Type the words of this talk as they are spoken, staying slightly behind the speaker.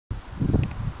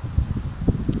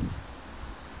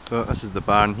So this is the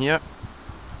barn here.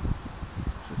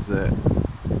 This is the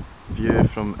view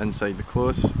from inside the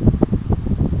close.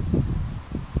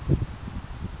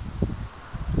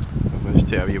 I'm going to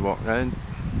take a wee walk round.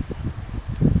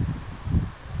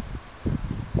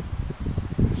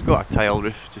 It's got a tile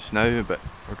roof just now, but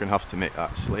we're going to have to make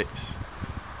that slates.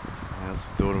 There's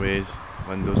doorways,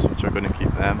 windows, which are going to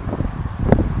keep them.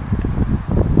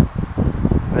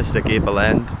 This is a gable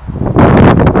end.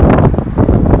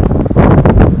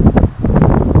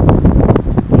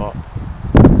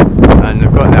 And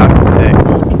we've got the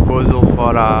architect's proposal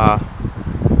for a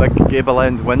big gable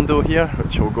end window here,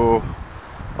 which will go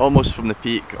almost from the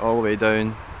peak all the way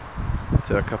down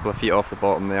to a couple of feet off the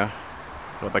bottom there,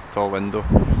 for a big tall window.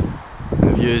 And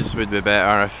the views would be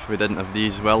better if we didn't have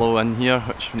these willow in here,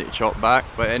 which we need to chop back,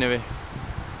 but anyway,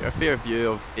 get a fair view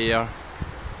of Ayr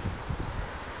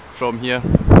from here,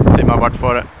 take my word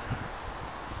for it.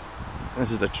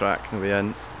 This is the track the way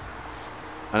in,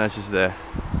 and this is the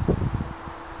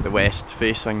west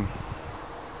facing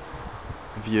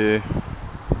view.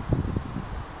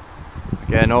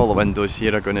 Again, all the windows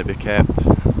here are going to be kept,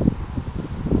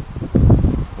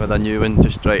 with a new one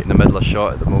just right in the middle of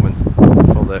shot at the moment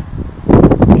for the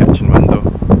kitchen window.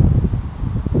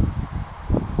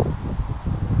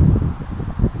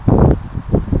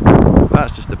 So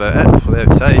that's just about it for the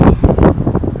outside.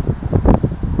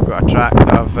 We've got a track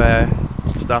that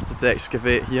I've started to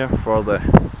excavate here for the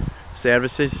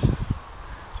services.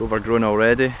 It's overgrown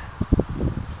already.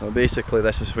 Well, basically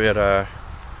this is where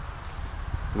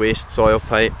waste soil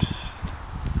pipes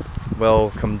will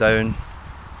come down.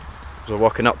 We're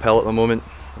walking uphill at the moment,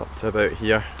 up to about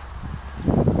here.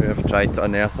 We have tried to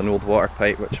unearth an old water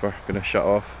pipe which we're going to shut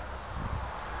off.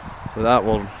 So that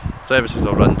will, services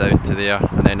will run down to there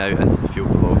and then out into the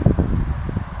field below.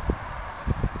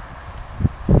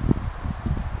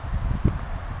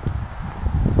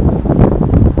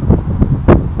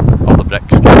 All the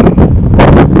bricks getting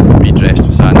redressed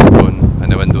with sandstone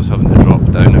and the windows having to drop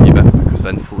down a wee bit because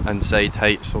inside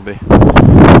heights will be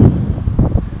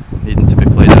needing to be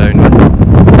played around with.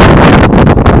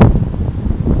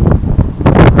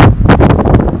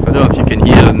 So I don't know if you can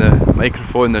hear in the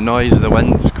microphone the noise of the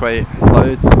wind's quite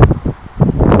loud.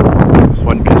 It's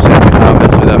one concern we have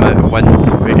is with the amount of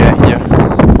wind we get here.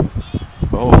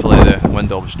 But hopefully the wind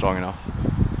will be strong enough.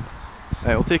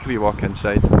 Right, we'll take a wee walk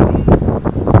inside. So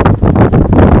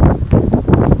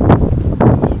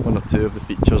one or two of the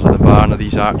features of the barn are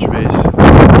these archways.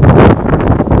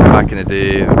 Back in the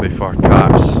day it would be for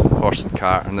carts, horse and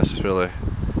cart, and this is where the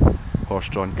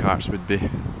horse-drawn carts would be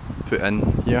put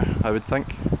in here, I would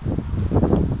think.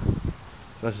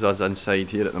 So this is us inside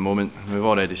here at the moment. We've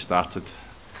already started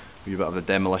a wee bit of the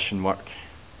demolition work.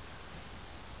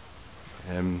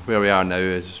 Where we are now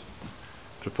is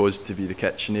proposed to be the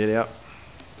kitchen area.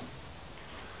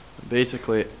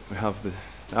 Basically we have the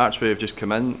archway we've just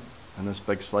come in and this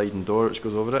big sliding door which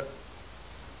goes over it.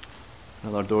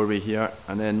 Another doorway here,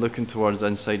 and then looking towards the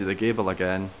inside of the gable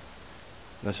again,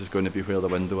 this is going to be where the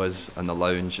window is, and the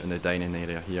lounge and the dining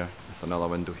area here, with another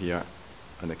window here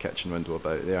and the kitchen window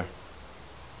about there.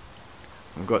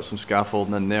 We've got some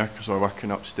scaffolding in there because we're working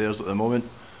upstairs at the moment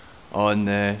on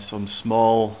some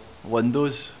small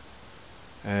windows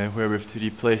where we have to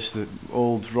replace the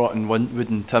old rotten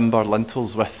wooden timber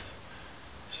lintels with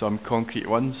some concrete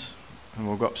ones, and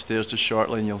we'll go upstairs just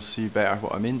shortly and you'll see better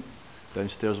what I mean.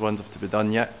 Downstairs ones have to be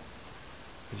done yet.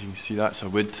 As you can see, that's a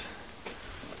wood.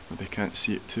 Maybe can't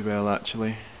see it too well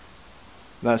actually.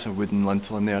 That's a wooden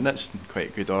lintel in there, and it's in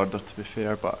quite good order to be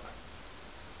fair, but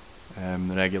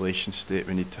the regulations state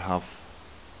we need to have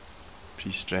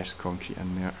pre-stressed concrete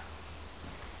in there.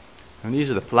 And these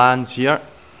are the plans here. I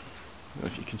don't know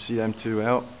if you can see them too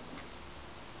well.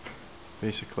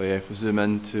 Basically, if we zoom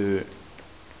into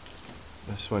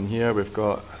this one here, we've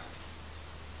got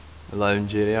the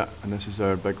lounge area, and this is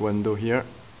our big window here.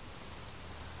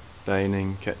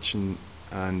 Dining, kitchen,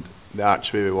 and the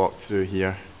archway we walk through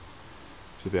here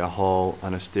to be a hall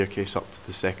and a staircase up to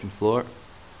the second floor,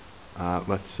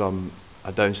 with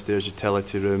a downstairs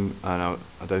utility room and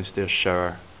a downstairs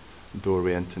shower,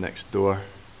 doorway into next door,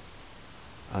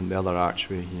 and the other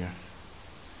archway here.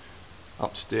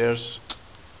 Upstairs,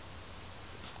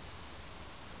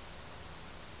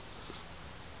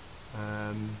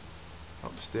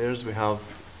 upstairs we have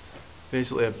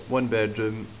basically a one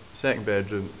bedroom, second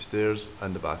bedroom, stairs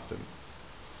and the bathroom.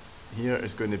 Here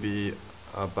is going to be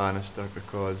a banister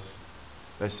because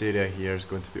this area here is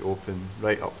going to be open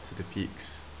right up to the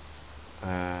peaks,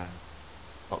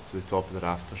 up to the top of the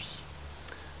rafters,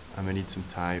 and we need some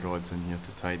tie rods in here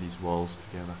to tie these walls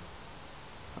together.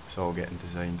 That's all getting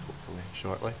designed hopefully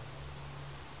shortly.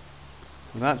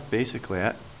 And that's basically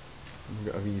it.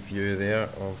 We've got a wee view there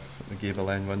of what the gable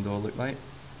end window will look like,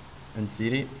 in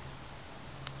theory.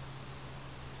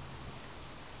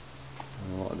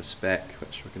 And a lot of the spec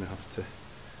which we're going to have to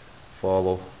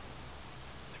follow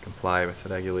to comply with the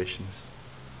regulations.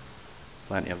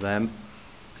 Plenty of them.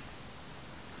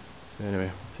 So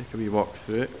anyway, we'll take a wee walk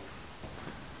through it.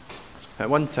 At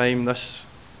one time this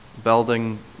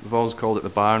building, we've always called it the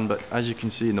barn, but as you can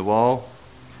see in the wall,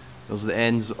 there's the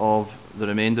ends of the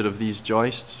remainder of these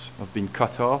joists have been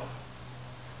cut off.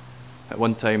 At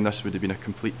one time this would have been a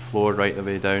complete floor right the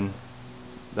way down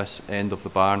this end of the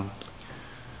barn,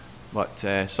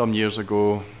 but some years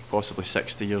ago, possibly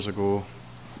 60 years ago,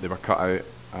 they were cut out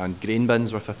and grain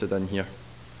bins were fitted in here.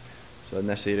 So in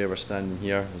this area we're standing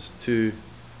here, there's two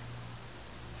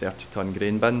 30-ton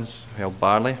grain bins held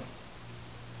barley,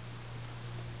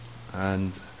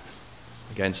 and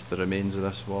against the remains of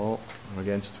this wall, or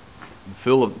against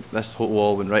full of this whole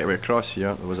wall went right away across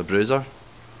here, there was a bruiser,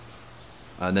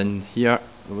 and in here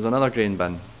there was another grain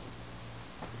bin.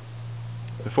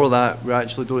 Before that, we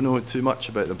actually don't know too much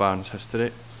about the barn's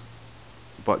history,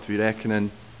 but we reckon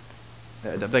it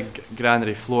had a big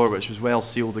granary floor which was well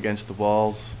sealed against the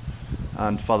walls,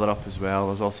 and further up as well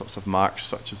there's all sorts of marks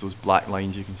such as those black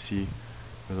lines you can see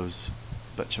with those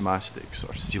bitumastic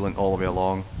sort of sealant all the way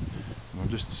along. And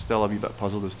we're just still a wee bit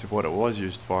puzzled as to what it was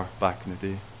used for back in the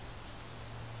day.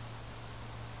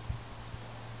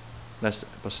 This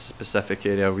specific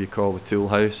area we call the tool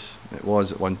house. It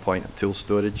was at one point a tool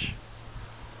storage.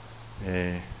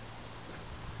 This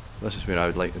is where I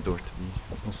would like the door to be.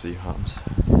 We'll see what happens.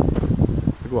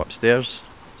 We go upstairs.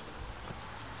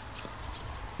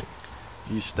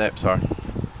 These steps are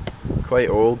quite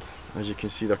old. As you can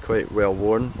see, they're quite well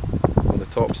worn on the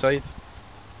top side.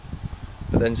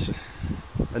 But then,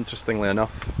 interestingly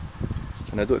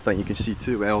enough, and I don't think you can see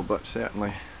too well, but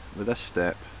certainly with this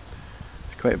step,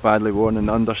 it's quite badly worn on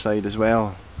the underside as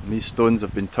well. And these stones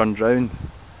have been turned round,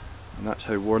 and that's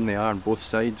how worn they are on both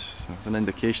sides. It's an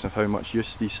indication of how much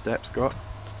use these steps got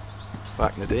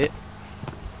back in the day.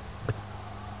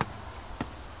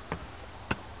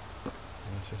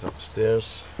 This is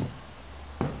upstairs.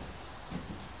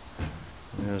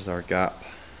 There's our gap.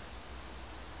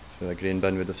 So the grain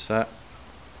bin would have sat.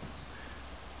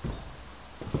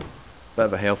 Bit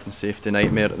of a health and safety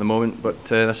nightmare at the moment, but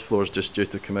this floor is just due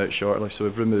to come out shortly, so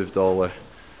we've removed all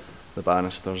the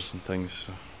banisters and things,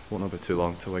 so it won't be too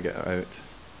long till we get it out.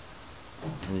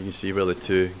 And you can see where the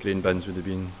two grain bins would have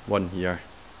been, one here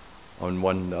on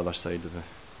the other side of the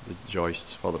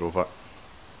joists further over.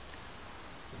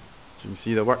 So you can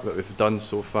see the work that we've done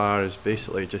so far is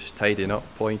basically just tidying up,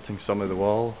 pointing some of the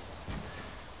wall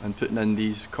and putting in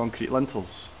these concrete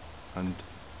lintels and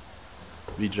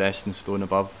redressing stone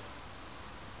above.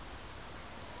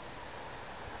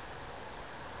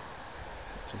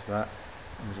 Such as that.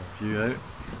 There's a view out.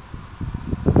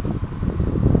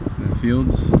 The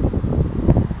fields.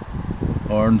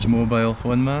 Orange mobile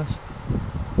phone mast.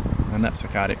 And that's the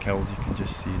Carrick Hills you can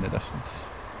just see in the distance,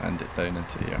 and it down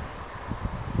into here.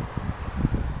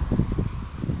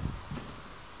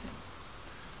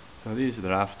 So these are the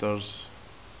rafters.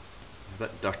 A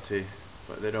bit dirty,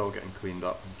 but they're all getting cleaned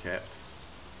up and kept.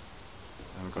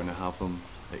 And we're going to have them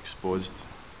exposed.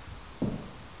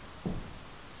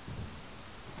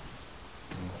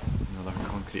 Another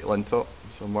concrete lintel,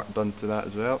 some work done to that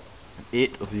as well. And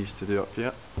 8 of these to do up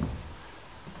here.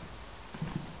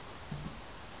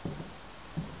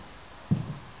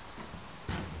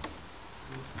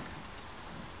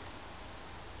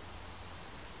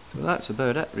 So that's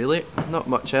about it really, not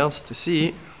much else to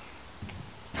see.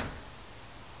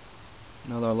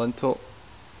 Another lintel.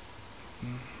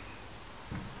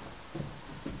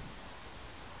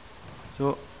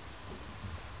 So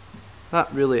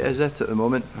that really is it at the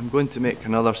moment. I'm going to make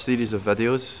another series of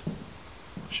videos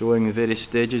showing the various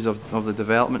stages of the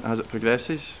development as it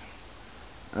progresses,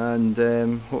 and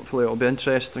hopefully it'll be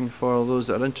interesting for those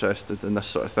that are interested in this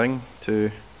sort of thing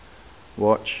to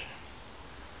watch,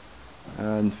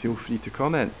 and feel free to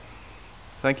comment.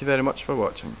 Thank you very much for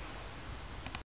watching.